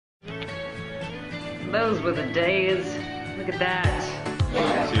Those were the days. Look at that.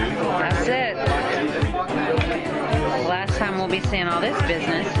 That's it. Last time we'll be seeing all this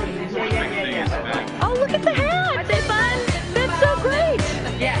business. Oh, look at the hat! Aren't they fun? That's so great!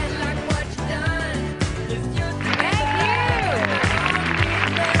 Yeah.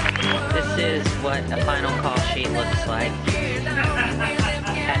 This is what a final call sheet looks like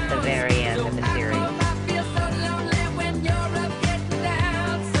at the very end of the series.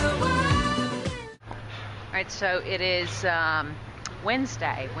 Alright, so it is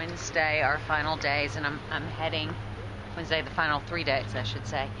Wednesday, our final days, and I'm heading, Wednesday, the final 3 days, I should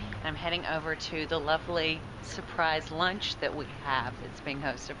say. And I'm heading over to the lovely surprise lunch that we have. It's being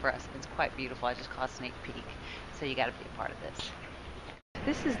hosted for us. It's quite beautiful. I just caught a sneak peek, so you got to be a part of this.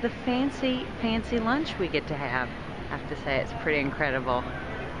 This is the fancy, fancy lunch we get to have. I have to say, it's pretty incredible.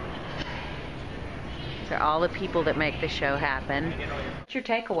 These are all the people that make the show happen. What's your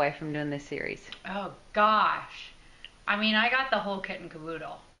takeaway from doing this series? Oh gosh. I mean, I got the whole kit and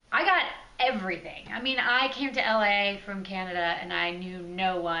caboodle. I got everything. I mean, I came to LA from Canada and I knew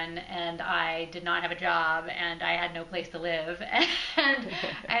no one and I did not have a job and I had no place to live.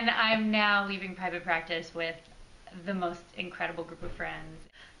 And I'm now leaving private practice with the most incredible group of friends.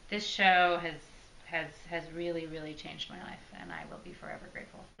 This show has really, really changed my life, and I will be forever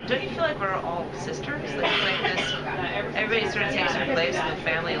grateful. Don't you feel like we're all sisters? Like this, everybody sort of takes their place in the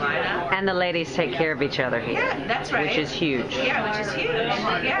family lineup. And the ladies take care of each other here. Yeah, that's right. Which is huge. Yeah, which is huge.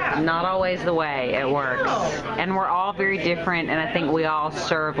 Yeah. Not always the way it works. No. And we're all very different, and I think we all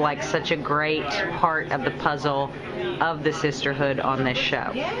serve like such a great part of the puzzle of the sisterhood on this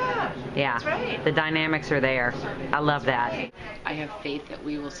show. Yeah. Yeah. That's right. The dynamics are there. I love that. I have faith that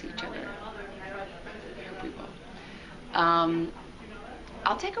we will see each other. We will.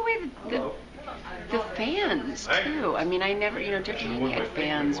 I'll take away the fans too. I mean, I never, Judge Haney had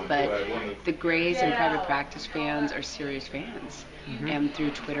fans, but the Grays and private practice fans are serious fans. Mm-hmm. And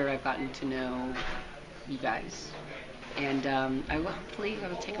through Twitter, I've gotten to know you guys, and I will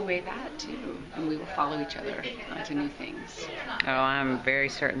take away that too, and we will follow each other onto new things. Oh, I'm very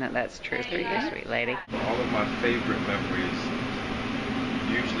certain that that's true for you, sweet lady. All of my favorite memories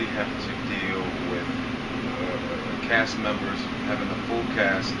usually have to deal with cast members having the full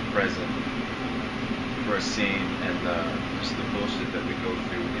cast present for a scene, and just the bullshit that we go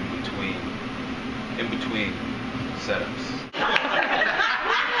through in between setups.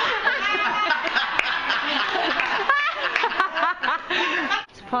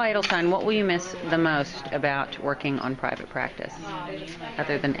 So Paul Edelstein, what will you miss the most about working on private practice,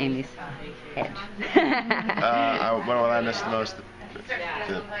 other than Amy's head? What will I miss the most?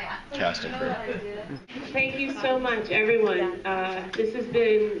 The cast and crew. Thank you so much, everyone. This has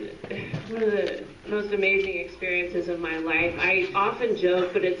been one of the most amazing experiences of my life. I often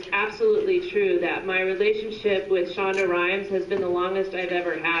joke, but it's absolutely true, that my relationship with Shonda Rhimes has been the longest I've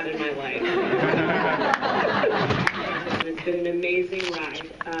ever had in my life. It's been an amazing ride,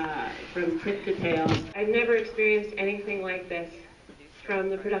 from tip to tail. I've never experienced anything like this.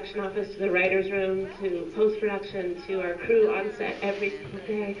 From the production office to the writer's room to post-production to our crew on set every single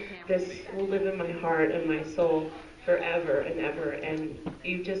day. This will live in my heart and my soul forever and ever. And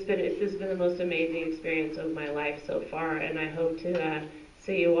this has been the most amazing experience of my life so far. And I hope to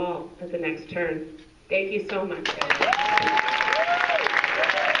see you all at the next turn. Thank you so much.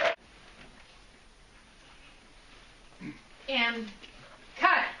 And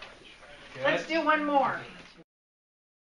cut. Let's do one more.